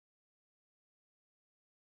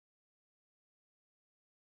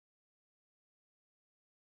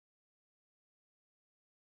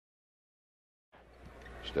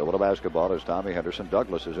Still with a basketball is Tommy Henderson.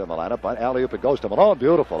 Douglas is in the lineup. Alley-oop, it goes to Malone.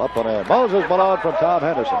 Beautiful. Up and in. Moses Malone from Tom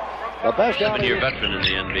Henderson. The best 7-year veteran in the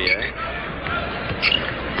NBA.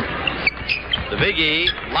 The Big E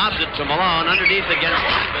lobs it to Malone underneath against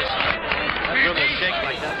Davis. That room will shake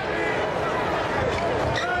like that.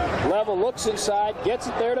 Level looks inside, gets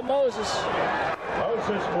it there to Moses.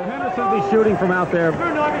 Will Henderson be shooting from out there?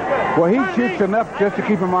 Well, he shoots enough just to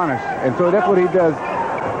keep him honest, and so that's what he does.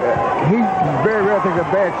 He very rarely takes a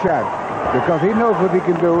bad shot because he knows what he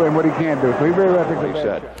can do and what he can't do. So he very rarely takes a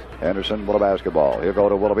bad shot. Henderson with a basketball. He'll go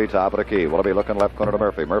to Willoughby, top of the key. Willoughby looking left corner to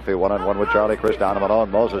Murphy. Murphy one-on-one with Charlie Chris down to Malone.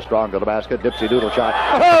 Moses strong to the basket. Dipsy doodle shot.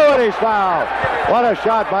 Oh, and he's fouled. What a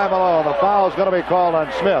shot by Malone. The foul's going to be called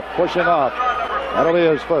on Smith, pushing off. That'll be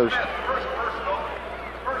his first.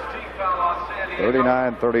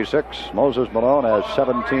 39-36. Moses Malone has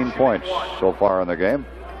 17 points so far in the game.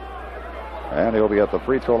 And he'll be at the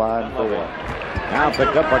free throw line for one. Now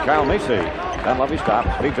picked up by Kyle Macy. Then Levy stops.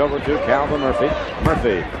 Feeds over to Calvin Murphy.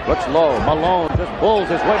 Murphy looks low. Malone just pulls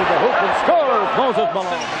his way to the hoop and scores. Moses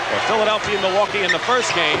Malone. Well, Philadelphia and Milwaukee in the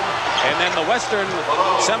first game, and then the Western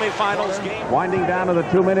semifinals game. Winding down to the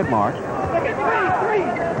 2-minute mark.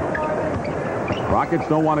 Rockets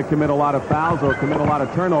don't want to commit a lot of fouls or commit a lot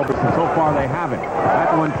of turnovers, and so far they haven't.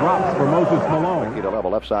 That one drops for Moses Malone. To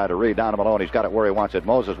level left side to Reed, down to Malone. He's got it where he wants it.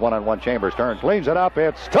 Moses one-on-one. Chambers turns, cleans it up.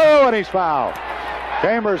 It's 2, and he's fouled.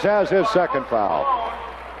 Chambers has his second foul.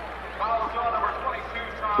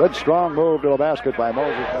 Good strong move to the basket by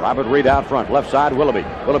Moses. Robert Reed out front, left side, Willoughby.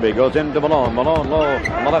 Willoughby goes into Malone. Malone low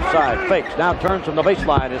on the left side, fakes, now turns from the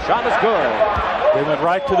baseline. His shot is good. They went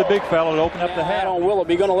right to the big fellow to open up the head on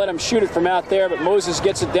Willoughby. Going to let him shoot it from out there, but Moses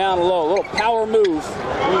gets it down low. A little power move.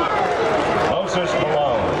 Moses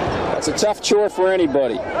Malone. That's a tough chore for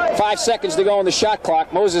anybody. 5 seconds to go on the shot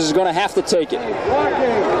clock. Moses is going to have to take it.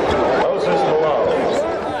 Moses Malone.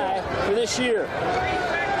 For this year.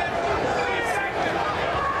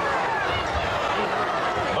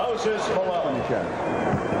 Moses Malone.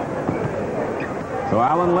 So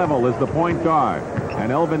Alan Level is the point guard,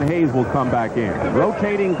 and Elvin Hayes will come back in.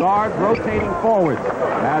 Rotating guard, rotating forward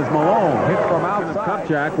as Malone hits from outside.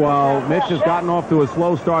 Kupchak, while Mitch has gotten off to a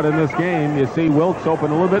slow start in this game, you see Wilkes open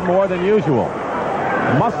a little bit more than usual.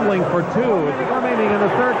 Muscling for 2. It's remaining in the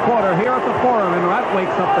third quarter here at the Forum, and that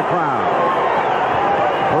wakes up the crowd.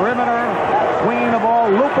 Perimeter, swinging the ball,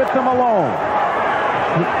 loop it to Malone.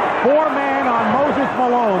 4-man on Moses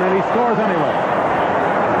Malone, and he scores anyway.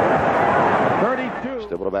 32.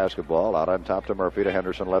 Still with a basketball out on top to Murphy to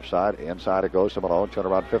Henderson left side. Inside it goes to Malone. Turn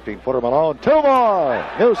around 15-footer. Malone. 2 more.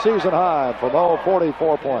 New season high for Mo.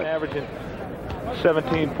 44 points. Averaging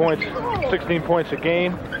 17 points, 16 points a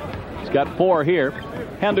game. He's got 4 here.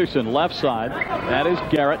 Henderson left side. That is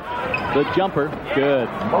Garrett. The jumper. Good.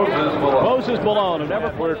 Moses Malone.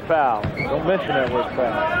 Never word foul. Don't mention that word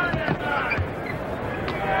foul.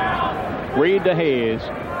 Reed to Hayes.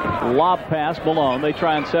 Lob pass, Malone. They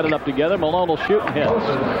try and set it up together. Malone will shoot and hit.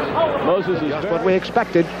 Moses is just what we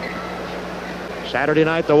expected. Saturday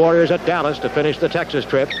night, the Warriors at Dallas to finish the Texas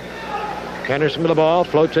trip. Henderson with the ball,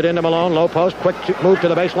 floats it into Malone, low post, quick move to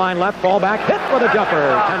the baseline left, fall back, hit with a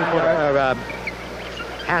jumper. 10-footer,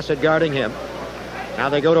 Hassett guarding him. Now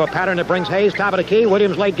they go to a pattern that brings Hayes top of the key.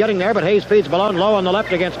 Williams late getting there, but Hayes feeds Malone low on the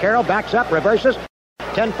left against Carroll, backs up, reverses.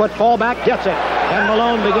 10-foot fall back, gets it. And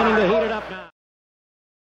Malone beginning to heat it up now.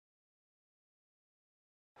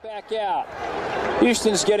 Back out.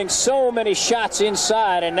 Houston's getting so many shots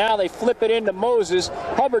inside, and now they flip it into Moses.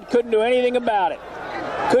 Hubbard couldn't do anything about it.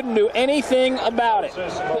 Couldn't do anything about it.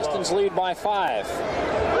 Pistons lead by 5.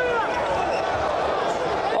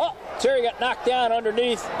 Oh, Terry got knocked down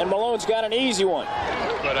underneath, and Malone's got an easy one.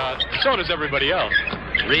 But so does everybody else.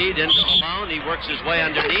 Reed into Malone. He works his way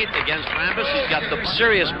underneath against Rambis. He's got the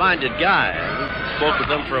serious-minded guy. We spoke with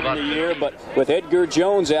them for about a year, but with Edgar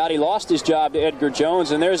Jones out, he lost his job to Edgar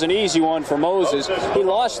Jones, and there's an easy one for Moses. He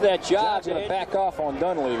lost that job. Going to back off on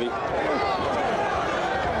Dunleavy.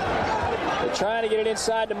 They're trying to get it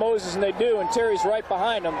inside to Moses, and they do, and Terry's right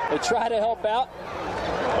behind them. They try to help out.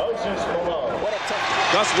 Moses Malone.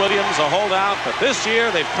 Gus Williams, a holdout, but this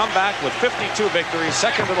year they've come back with 52 victories,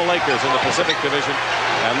 second to the Lakers in the Pacific Division,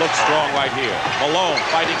 and looks strong right here. Malone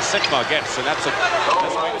fighting Sigma gets, and that's a...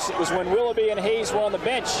 It was when Willoughby and Hayes were on the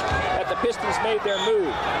bench that the Pistons made their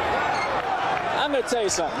move. I'm going to tell you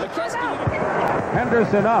something. McKesky.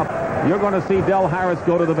 Henderson up. You're going to see Del Harris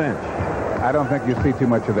go to the bench. I don't think you see too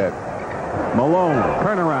much of that. Malone,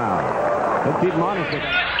 turnaround. He'll keep him honest with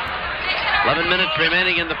 11 minutes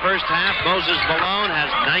remaining in the first half. Moses Malone has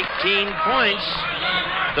 19 points.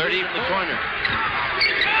 30 from the corner.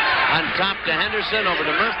 On top to Henderson, over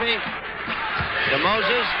to Murphy. to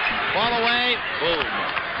Moses. Ball away. Boom.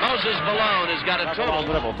 Moses Malone has got a total.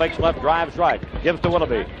 Dribble, fakes left, drives right, gives to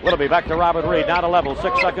Willoughby. Willoughby back to Robert Reed, now to level.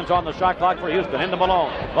 6 seconds on the shot clock for Houston. Into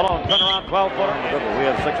Malone. Malone, turn around, 12-footer. We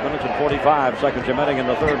have 6 minutes and 45 seconds remaining in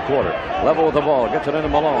the third quarter. Level with the ball, gets it into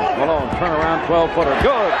Malone. Malone, turn around, 12-footer.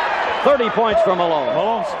 Good. 30 points for Malone.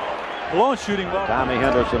 Malone's shooting well. Tommy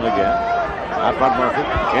Henderson again. Out front Murphy.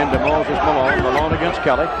 Into Moses Malone. Malone against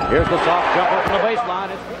Kelly. Here's the soft jumper from the baseline.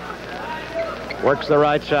 Works the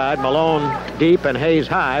right side. Malone deep and Hayes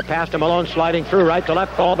high. Pass to Malone sliding through right to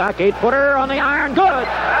left. Ball back. 8-footer on the iron. Good.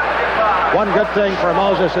 One good thing for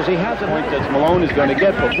Moses is he has a point that Malone is going to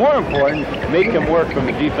get, but more important, make him work from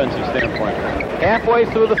a defensive standpoint. Halfway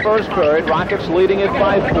through the first period, Rockets leading it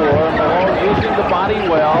by 4. Malone using the body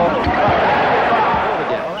well.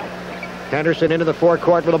 Henderson into the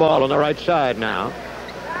forecourt with the ball on the right side now.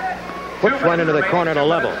 Puts one into the corner to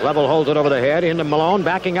Level. Level holds it over the head. Into Malone,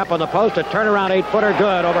 backing up on the post. A turnaround 8-footer,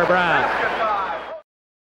 good over Brown.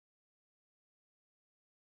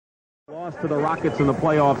 Lost to the Rockets in the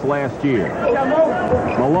playoffs last year.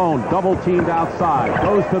 Malone double teamed outside.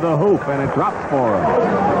 Goes to the hoop, and it drops for him.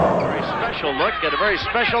 Very special look at a very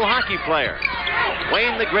special hockey player.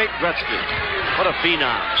 Wayne the Great Gretzky. What a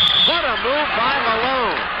phenom. What a move by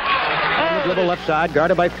Malone. On the dribble left side,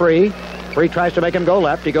 guarded by Free. Free tries to make him go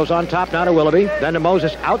left. He goes on top now to Willoughby. Then to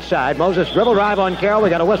Moses outside. Moses dribble drive on Carroll. We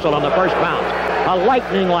got a whistle on the first bounce. A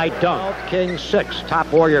lightning light dunk. King 6. Top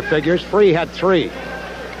Warrior figures. Free had 3.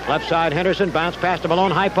 Left side Henderson. Bounce pass to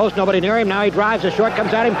Malone. High post. Nobody near him. Now he drives. The short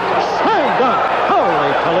comes at him. Slam dunk.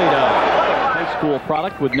 Holy Toledo. High school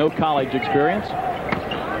product with no college experience.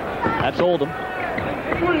 That's Oldham.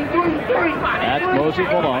 That's Moses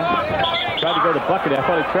Malone. Tried to go to the bucket. I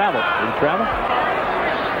thought he traveled. Did he travel?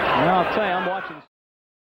 Well, I'll tell you, I'm watching.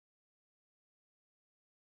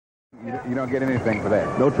 You don't get anything for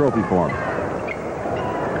that. No trophy for him.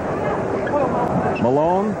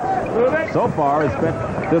 Malone, so far, has spent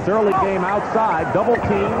this early game outside, double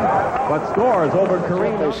team, but scores over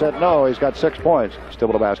Kareem. They said no, he's got 6 points. Still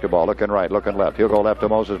with the basketball, looking right, looking left. He'll go left to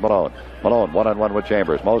Moses Malone. Malone, one-on-one with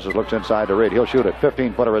Chambers. Moses looks inside to Reed. He'll shoot it.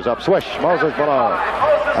 15-footer is up. Swish, Moses Malone.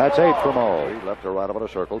 That's 8 for Mo. Left to right of a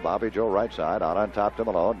circle. Bobby Joe right side. Out on top to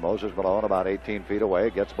Malone. Moses Malone about 18 feet away.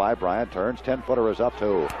 Gets by Bryant. Turns. 10-footer is up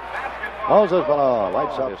too. Moses Malone. Right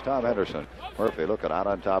side is Tom Henderson. Murphy looking out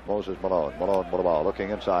on top. Moses Malone. Malone with the ball.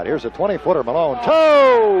 Looking inside. Here's a 20-footer. Malone. 2!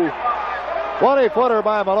 20-footer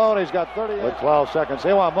by Malone. He's got 30 with 12 seconds.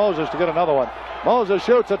 They want Moses to get another one. Moses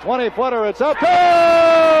shoots a 20-footer. It's up. 2!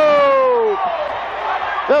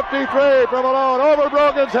 53 for Malone. Over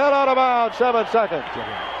Brogan's head, out of bounds. 7 seconds.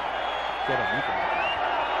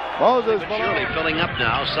 Moses Malone filling up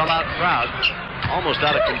now. Sellout crowd. Almost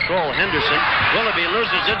out of control. Henderson. Willoughby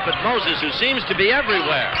loses it, but Moses, who seems to be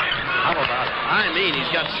everywhere. How about it? I mean, he's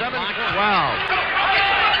got 7. Wow.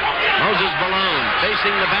 Moses Malone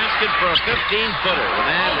facing the basket for a 15-footer. The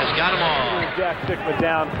man has got them all. Jack Stickman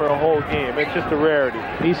down for a whole game. It's just a rarity.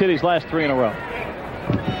 He's hit his last 3 in a row.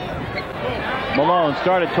 Malone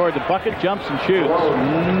started toward the bucket, jumps and shoots.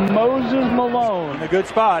 Moses Malone. In a good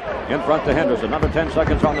spot. In front to Henderson. Under 10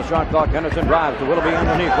 seconds on the shot clock. Henderson drives to Willoughby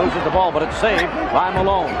underneath. Loses the ball, but it's saved by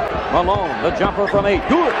Malone. Malone, the jumper from 8.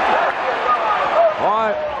 Good.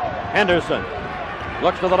 Boy, Henderson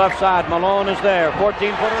looks to the left side. Malone is there.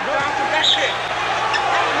 14-footer.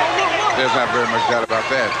 There's not very much doubt about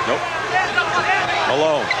that. Nope.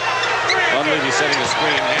 Malone. Dunleavy setting the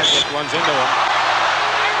screen. Hanslick runs into him.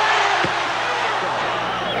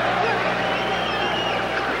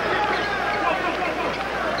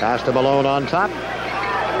 Pass to Malone on top.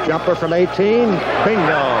 Jumper from 18.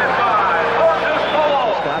 Bingo.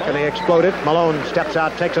 Stock and they exploded. Malone steps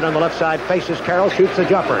out, takes it on the left side, faces Carroll, shoots the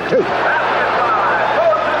jumper. 2.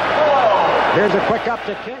 Here's a quick up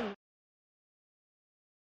to King.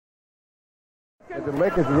 The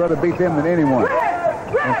Lakers would rather beat them than anyone.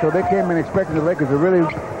 And so they came in expecting the Lakers to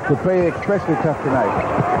play especially tough tonight.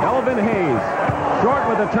 Elvin Hayes, short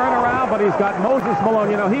with a turnaround, but he's got Moses Malone.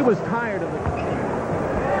 You know, he was tired of it.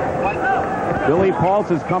 Billy Paulse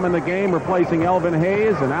has come in the game, replacing Elvin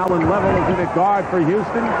Hayes, and Alan Level is in at guard for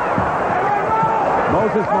Houston.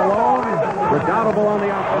 Moses Malone, redoubtable on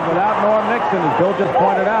the offense. Without Norm Nixon, as Bill just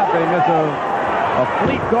pointed out, they miss a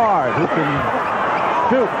fleet guard who can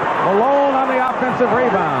shoot. Malone on the offensive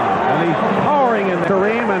rebound, and he's powering in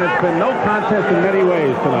Kareem, and it's been no contest in many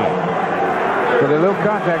ways tonight. So a little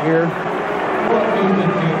contact here.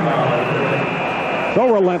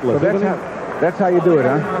 So relentless, so isn't it? That's how you do it,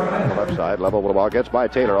 huh? Left side, level with the ball. Gets by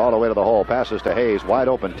Taylor all the way to the hole. Passes to Hayes. Wide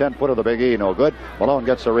open. 10-footer the Big E. No good. Malone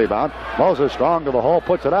gets the rebound. Moses strong to the hole.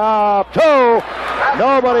 Puts it up. 2.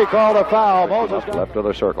 Nobody called a foul. Moses left of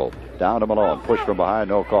the circle. Down to Malone. Push from behind.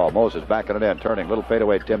 No call. Moses backing it in. Turning. Little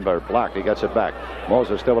fadeaway. Timber blocked. He gets it back.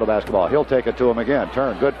 Moses still with the basketball. He'll take it to him again.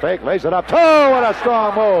 Turn. Good fake. Lays it up. 2. And a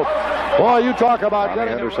strong move. Boy, you talk about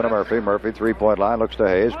Henderson and Murphy. Murphy, three-point line. Looks to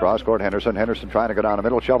Hayes. Cross-court Henderson. Henderson trying to go down the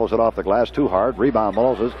middle. Shovels it off the glass. Too hard. Rebound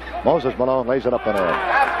Moses. Moses Malone lays it up and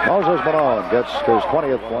in. Moses Malone gets his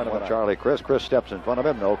 20th point with Charlie Chris. Chris steps in front of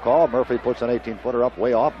him. No call. Murphy puts an 18-footer up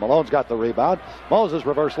way off. Malone's got the rebound. Moses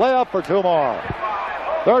reverse layup for 2 more.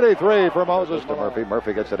 33 for Moses to Murphy.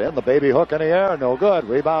 Murphy gets it in. The baby hook in the air. No good.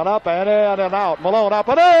 Rebound up and in and out. Malone up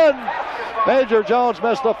and in. Major Jones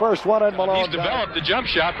missed the first one, and Malone. He's developed the jump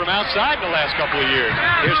shot from outside the last couple of years.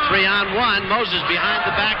 Here's 3-on-1. Moses behind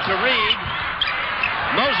the back to Reed.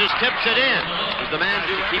 Moses tips it in. Is the man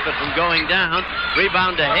to keep it from going down.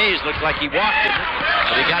 Rebound to Hayes. Looks like he walked it.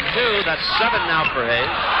 But he got 2. That's 7 now for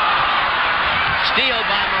Hayes. Steal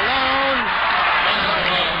by Malone.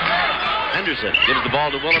 Henderson gives the ball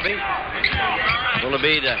to Willoughby.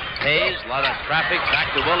 Willoughby to Hayes. A lot of traffic. Back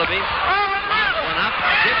to Willoughby. One up.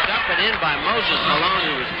 Tipped up and in by Moses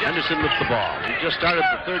Malone. Henderson with the ball. He just started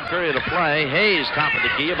the third period of play. Hayes top of the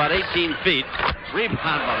key, about 18 feet. Rebound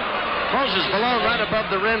by Moses Malone right above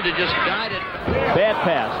the rim to just guide it. Bad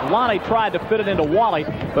pass. Lonnie tried to fit it into Wally,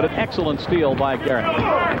 but an excellent steal by Garrett.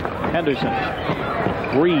 Henderson.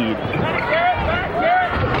 Reed.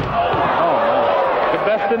 The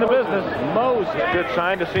best in the business. Moses. Good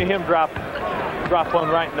sign to see him drop one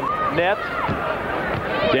right in the net.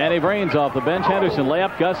 Danny Brains off the bench. Henderson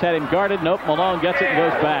layup. Gus had him guarded. Nope. Malone gets it and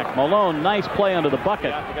goes back. Malone, nice play under the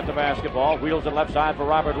bucket. To get the basketball. Wheels it left side for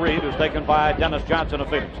Robert Reed, who's taken by Dennis Johnson of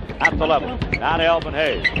Phoenix. At the level. Down to Elvin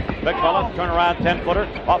Hayes. Big fella. Turn around 10-footer.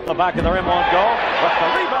 Off the back of the rim. Won't go. What's the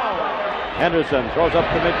rebound? Henderson throws up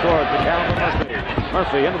to midcourt to Calvin Murphy.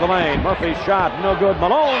 Murphy into the lane. Murphy's shot. No good.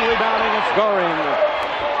 Malone rebounding and scoring.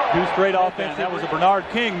 2 straight offense. That was a Bernard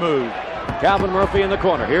King move. Calvin Murphy in the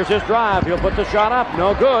corner. Here's his drive. He'll put the shot up.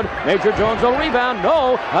 No good. Major Jones will rebound.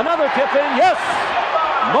 No. Another tip in. Yes.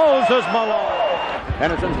 Moses Malone.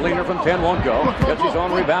 Henderson's leaner from 10. Won't go. Gets his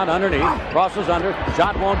own rebound underneath. Crosses under.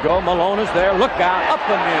 Shot won't go. Malone is there. Look out. Up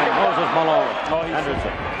and in. Moses Malone.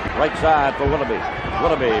 Henderson. Right side for Willoughby.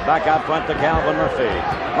 Willoughby back out front to Calvin Murphy.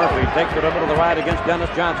 Murphy takes it over to the right against Dennis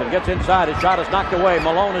Johnson. Gets inside. His shot is knocked away.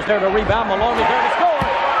 Malone is there to rebound. Malone is there to score.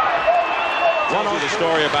 Tells you the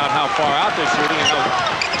story about how far out they're shooting and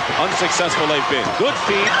how unsuccessful they've been. Good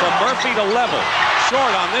feed from Murphy to level. Short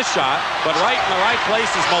on this shot, but right in the right place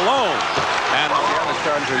is Malone. And they're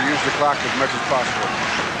starting to use the clock as much as possible.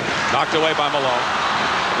 Knocked away by Malone.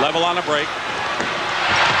 Level on a break.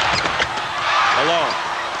 Malone.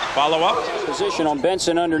 Follow up. Position on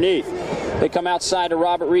Benson underneath. They come outside to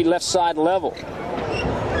Robert Reed, left side level.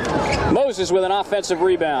 Moses with an offensive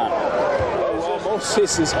rebound.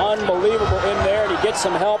 Moses is unbelievable in there, and he gets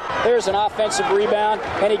some help. There's an offensive rebound,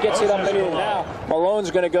 and he gets it up in here. Now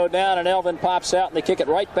Malone's going to go down, and Elvin pops out, and they kick it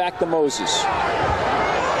right back to Moses.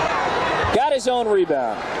 Got his own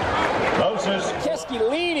rebound. Moses. Keski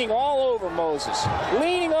leaning all over Moses.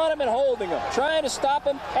 Leaning on him and holding him. Trying to stop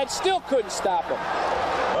him, and still couldn't stop him.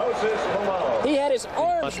 He had his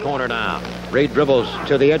arms. Corner now. Reed dribbles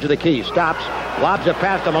to the edge of the key. Stops. Lobs it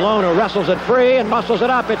past to Malone, who wrestles it free and muscles it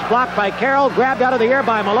up. It's blocked by Carroll. Grabbed out of the air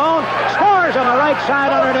by Malone. Scores on the right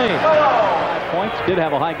side underneath. 5 points. Did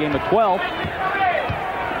have a high game of 12.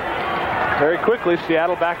 Very quickly,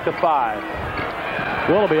 Seattle back to 5.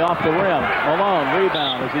 Willoughby off the rim. Malone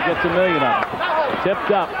rebound as he gets a million of them.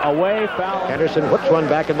 Tipped up, away, foul. Henderson whips one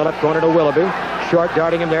back in the left corner to Willoughby. Short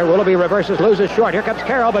guarding him there. Willoughby reverses, loses short. Here comes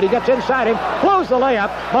Carroll, but he gets inside him. Blows the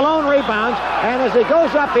layup. Malone rebounds, and as he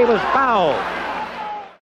goes up, he was fouled.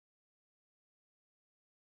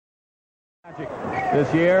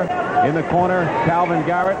 This year, in the corner, Calvin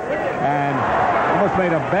Garrett, and almost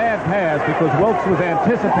made a bad pass because Wilkes was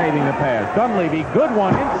anticipating the pass. Dunleavy, good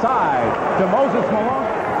one inside to Moses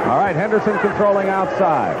Malone. All right, Henderson controlling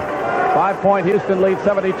outside. 5-point Houston lead,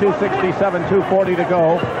 72-67, 2:40 to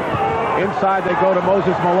go. Inside they go to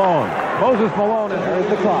Moses Malone. Moses Malone, and there's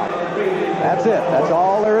the clock. That's it. That's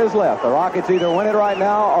all there is left. The Rockets either win it right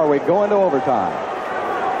now or we go into overtime.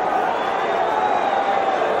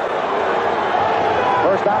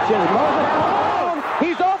 First option is Moses Malone.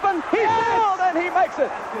 He's open. He's fouled, and he makes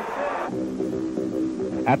it.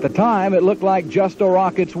 At the time, it looked like just a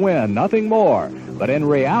Rockets win, nothing more. But in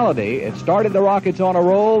reality, it started the Rockets on a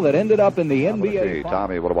roll that ended up in the NBA.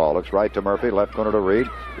 Tommy with the ball. Looks right to Murphy. Left corner to Reed.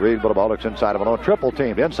 Reed with the ball. Looks inside of Malone. Triple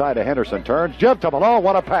teamed. Inside to Henderson. Turns. Jib to Malone.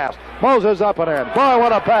 What a pass. Moses up and in. Boy,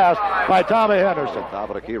 what a pass by Tommy Henderson.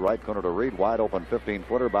 Top of the key. Right corner to Reed. Wide open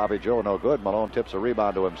 15-footer. Bobby Joe, no good. Malone tips a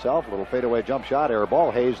rebound to himself. Little fadeaway jump shot. Air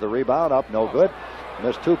ball. Hayes the rebound. Up. No good.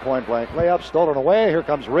 Missed two-point blank layup. Stolen away. Here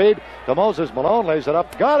comes Reed to Moses. Malone lays it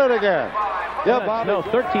up. Got it again. Yeah, no,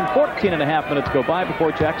 14 and a half minutes go by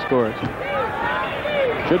before Jack scores.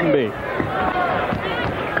 Shouldn't be.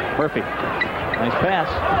 Murphy. Nice pass.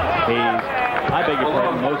 I beg your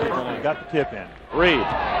pardon. Moses got the tip in. Reed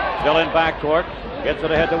still in backcourt. Gets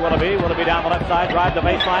it ahead to Willoughby. Willoughby down the left side. Drive the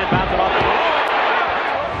baseline. Bounce it off the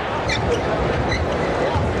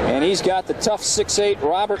And he's got the tough 6'8"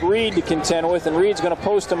 Robert Reed to contend with, and Reed's going to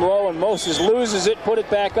post him low, and Moses loses it, put it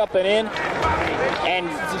back up and in. And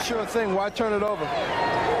it's a sure thing. Why turn it over?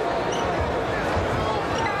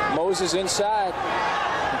 Moses inside.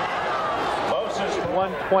 Moses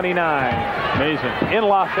 129. Amazing. In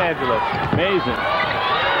Los Angeles. Amazing.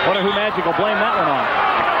 Wonder who Magic will blame that one on.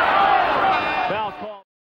 Foul call.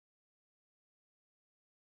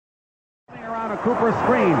 Around a Cooper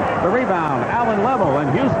screen. The rebound. Allen level,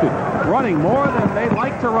 and Houston running more than they'd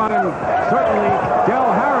like to run, and certainly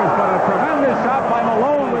Del Harris, but a tremendous shot by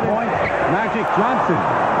Malone with point. Magic Johnson.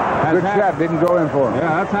 Good shot, didn't go in for him.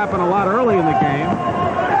 Yeah, that's happened a lot early in the game.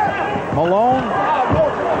 Malone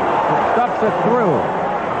stuffs it through.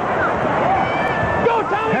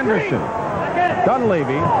 Henderson.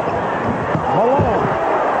 Dunleavy. Malone.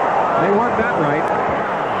 They weren't that right.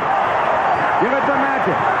 Give it to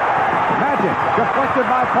Magic. Magic deflected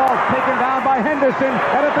by Paul, taken down by Henderson,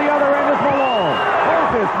 and at the other end is Malone.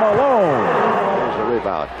 Moses Malone. There's the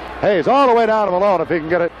rebound. Hayes all the way down to Malone if he can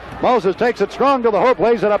get it. Moses takes it strong to the hoop,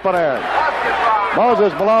 lays it up in air.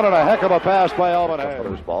 Moses Malone, and a heck of a pass by Alvin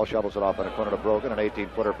Hayes. Ball shovels it off in the corner to Brogan. An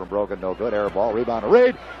 18-footer from Brogan, no good. Air ball, rebound to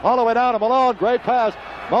Reed. All the way down to Malone. Great pass.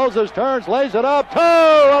 Moses turns, lays it up.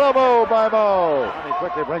 What a move by Mo. And he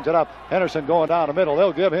quickly brings it up. Henderson going down the middle.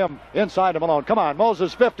 They'll give him inside to Malone. Come on,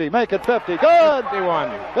 Moses 50. Make it 50. Good.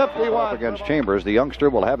 51. Against Chambers. The youngster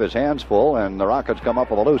will have his hands full, and the Rockets come up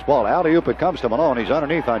with a loose ball. Alley-oop it comes to Malone. He's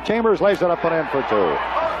underneath on Chambers. Lays it up and in for two.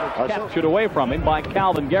 Captured away from him by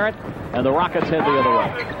Calvin Garrett, and the Rockets head the other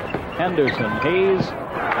way. Henderson, Hayes,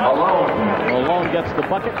 Malone gets the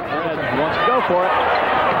bucket and wants to go for it.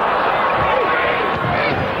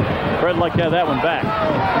 Fred like to have that one back.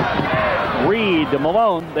 Reed to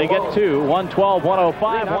Malone, they get two.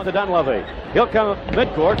 112-105. Out to Dunleavy. He'll come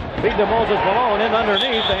midcourt, feed to Moses Malone in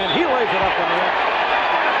underneath, and he lays it up in the air.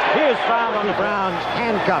 He is fouled on the Browns.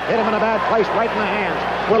 Handcuff. Hit him in a bad place, right in the hands.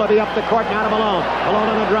 Willoughby up the court now to Malone. Malone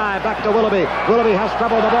on the drive. Back to Willoughby. Willoughby has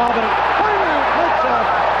trouble with the ball, but it makes a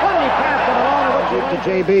funny pass to Malone. To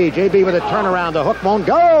JB. JB with a turnaround. The hook won't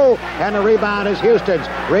go. And the rebound is Houston's.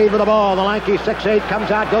 Reed with the ball. The lanky 6'8"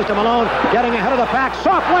 comes out, goes to Malone. Getting ahead of the pack.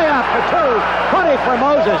 Soft layup for two. 20 for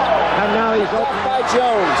Moses. And now he's open by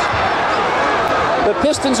Jones. The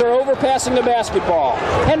Pistons are overpassing the basketball.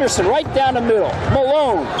 Henderson right down the middle.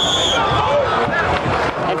 Malone.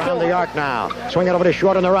 And around the arc now. Swing it over to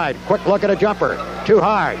Short on the right. Quick look at a jumper. Too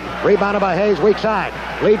hard. Rebounded by Hayes, weak side.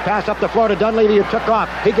 Lead pass up the floor to Dunleavy, who took off.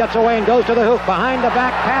 He gets away and goes to the hoop. Behind the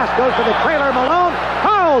back pass goes to the trailer. Malone.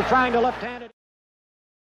 Foul trying to left-handed.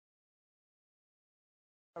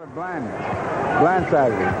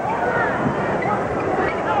 Blindsided.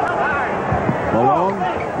 Malone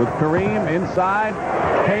with Kareem inside.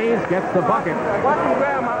 Hayes gets the bucket.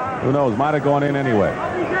 Who knows? Might have gone in anyway.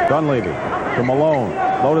 Dunleavy to Malone.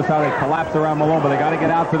 Notice how they collapse around Malone, but they got to get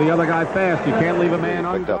out to the other guy fast. You can't leave a man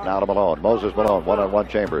on. Picked up now to Malone. Moses Malone, one-on-one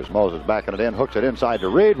Chambers. Moses backing it in, hooks it inside to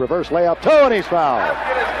Reed. Reverse layup, two, and he's fouled.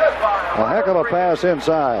 A heck of a pass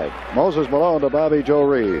inside. Moses Malone to Bobby Joe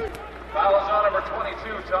Reed. Foul is on number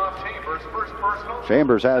 22, Tom Chambers. First personal.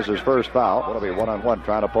 Chambers has his first foul. It'll be one-on-one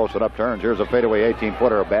trying to post it up. Turns. Here's a fadeaway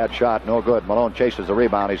 18-footer. A bad shot. No good. Malone chases the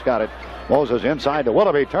rebound. He's got it. Moses inside to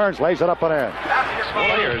Willoughby. Turns. Lays it up and in.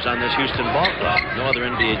 Players on this Houston ball club. No other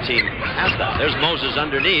NBA team has that. There's Moses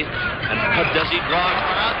underneath. And does he draw a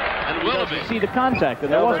crowd? And Willoughby. See the contact, and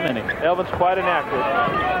there wasn't any. Elvin's quite inaccurate.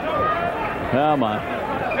 Come on.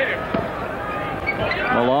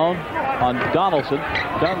 Malone on Donaldson.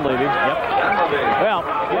 Dunleavy. Yep. Well,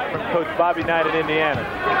 from Coach Bobby Knight in Indiana.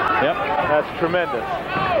 Yep. That's tremendous.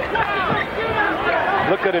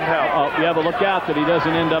 Look at him help. Oh, yeah, but look out that he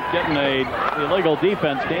doesn't end up getting a illegal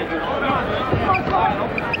defense.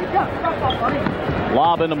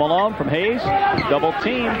 Lob into Malone from Hayes. Double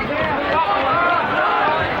team.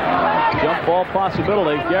 jump ball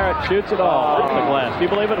possibility. Garrett shoots it off the glass. Do you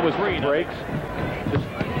believe it was Reed? Breaks. Just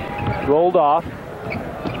rolled off.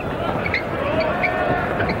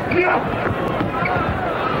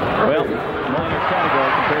 Well, minor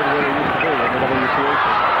category compared to where they used to be in the WCAC.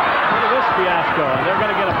 Look at this fiasco, and they're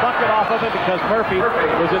going to get a bucket off of it because Murphy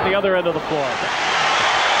was at the other end of the floor.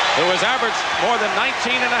 Who has averaged more than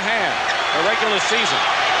 19 and a half the regular season.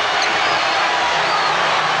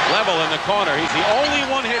 Level in the corner. He's the only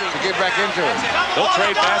one hitting. To get back into it. They'll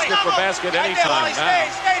trade basket for basket anytime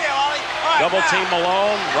now. Double team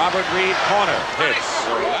Malone. Robert Reed corner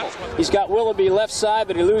hits. He's got Willoughby left side,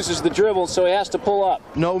 but he loses the dribble, so he has to pull up.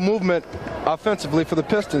 No movement offensively for the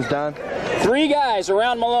Pistons, Don. 3 guys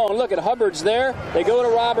around Malone. Look at Hubbard's there. They go to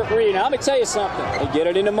Robert Reed. Now, let me tell you something. They get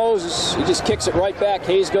it into Moses. He just kicks it right back.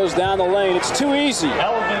 Hayes goes down the lane. It's too easy.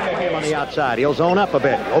 On the outside. He'll zone up a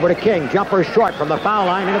bit. Over to King. Jumper short from the foul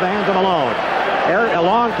line into the hands of Malone. A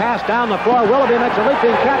long pass down the floor. Willoughby makes a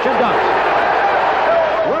leaping catch and dunks.